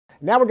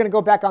Now we're going to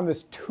go back on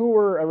this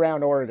tour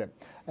around Oregon.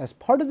 As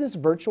part of this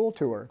virtual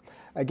tour,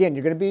 again,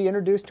 you're going to be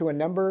introduced to a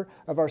number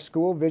of our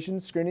school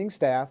vision screening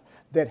staff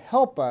that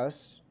help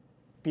us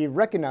be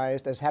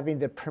recognized as having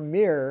the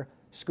premier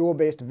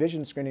school-based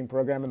vision screening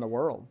program in the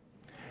world.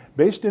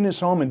 Based in his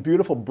home in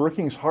beautiful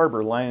Brookings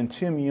Harbor, Lion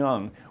Tim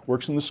Young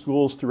works in the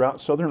schools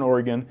throughout Southern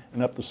Oregon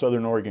and up the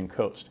Southern Oregon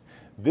coast.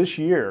 This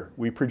year,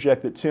 we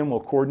project that Tim will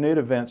coordinate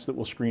events that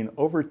will screen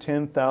over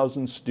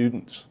 10,000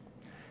 students.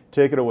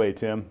 Take it away,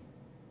 Tim.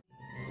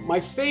 My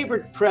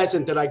favorite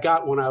present that I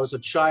got when I was a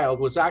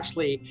child was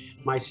actually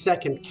my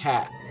second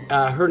cat.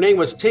 Her name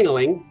was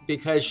Tingling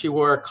because she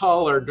wore a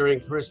collar during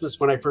Christmas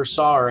when I first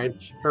saw her, and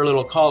her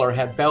little collar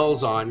had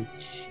bells on,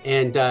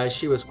 and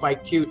she was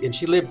quite cute. And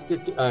she lived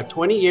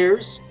 20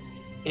 years,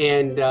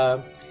 and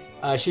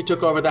she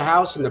took over the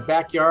house and the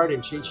backyard,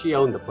 and she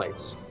owned the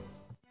place.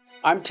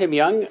 I'm Tim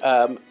Young.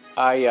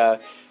 I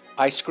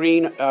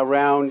screen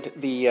around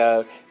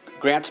the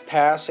Grants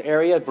Pass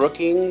area,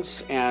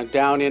 Brookings, and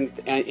down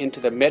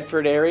into the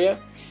Medford area,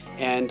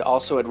 and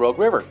also at Rogue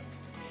River.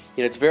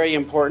 And it's very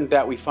important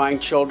that we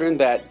find children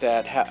that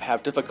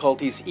have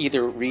difficulties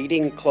either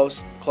reading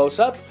close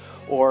up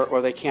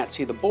or they can't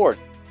see the board.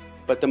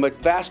 But the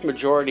vast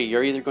majority,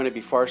 you're either going to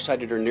be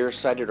farsighted or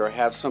nearsighted or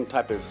have some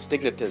type of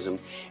astigmatism.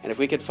 And if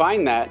we could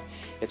find that,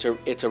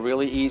 it's a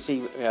really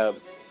easy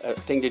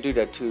thing to do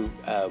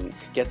to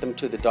get them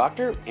to the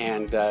doctor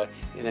and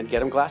then get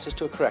them glasses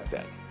to correct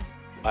that.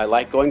 I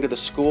like going to the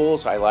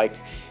schools. I like,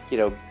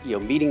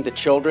 meeting the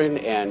children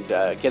and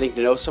getting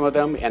to know some of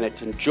them. And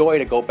it's a joy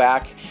to go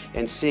back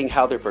and seeing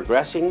how they're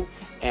progressing,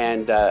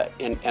 and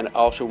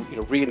also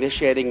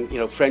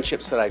reinitiating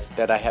friendships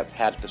that I have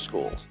had at the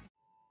schools.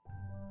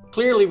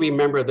 Clearly,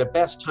 remember the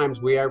best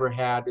times we ever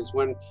had is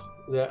when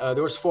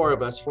there was four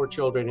of us, four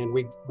children, and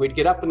we'd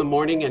get up in the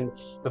morning and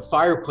the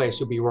fireplace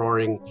would be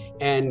roaring,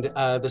 and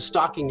the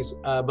stockings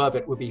above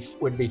it would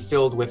be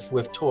filled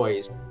with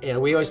toys. And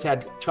we always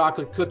had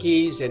chocolate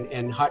cookies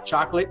and hot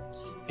chocolate,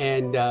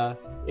 and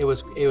it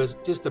was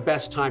just the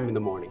best time in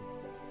the morning.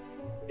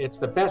 It's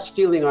the best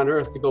feeling on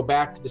earth to go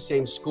back to the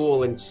same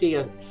school and see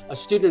a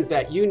student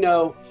that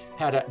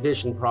had a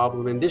vision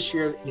problem, and this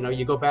year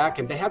you go back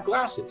and they have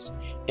glasses,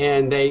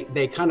 and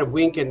they kind of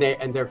wink, and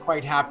they're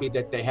quite happy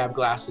that they have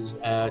glasses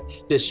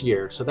this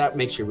year. So that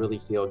makes you really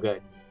feel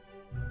good.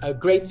 A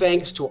great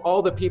thanks to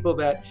all the people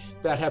that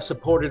have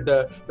supported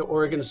the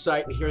Oregon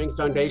Sight and Hearing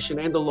Foundation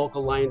and the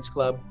local Lions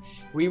Club.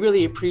 We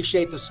really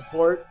appreciate the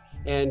support,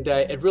 and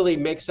it really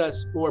makes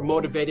us more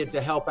motivated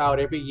to help out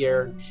every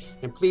year.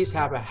 And please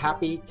have a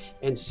happy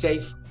and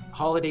safe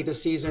holiday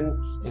this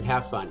season, and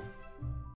have fun.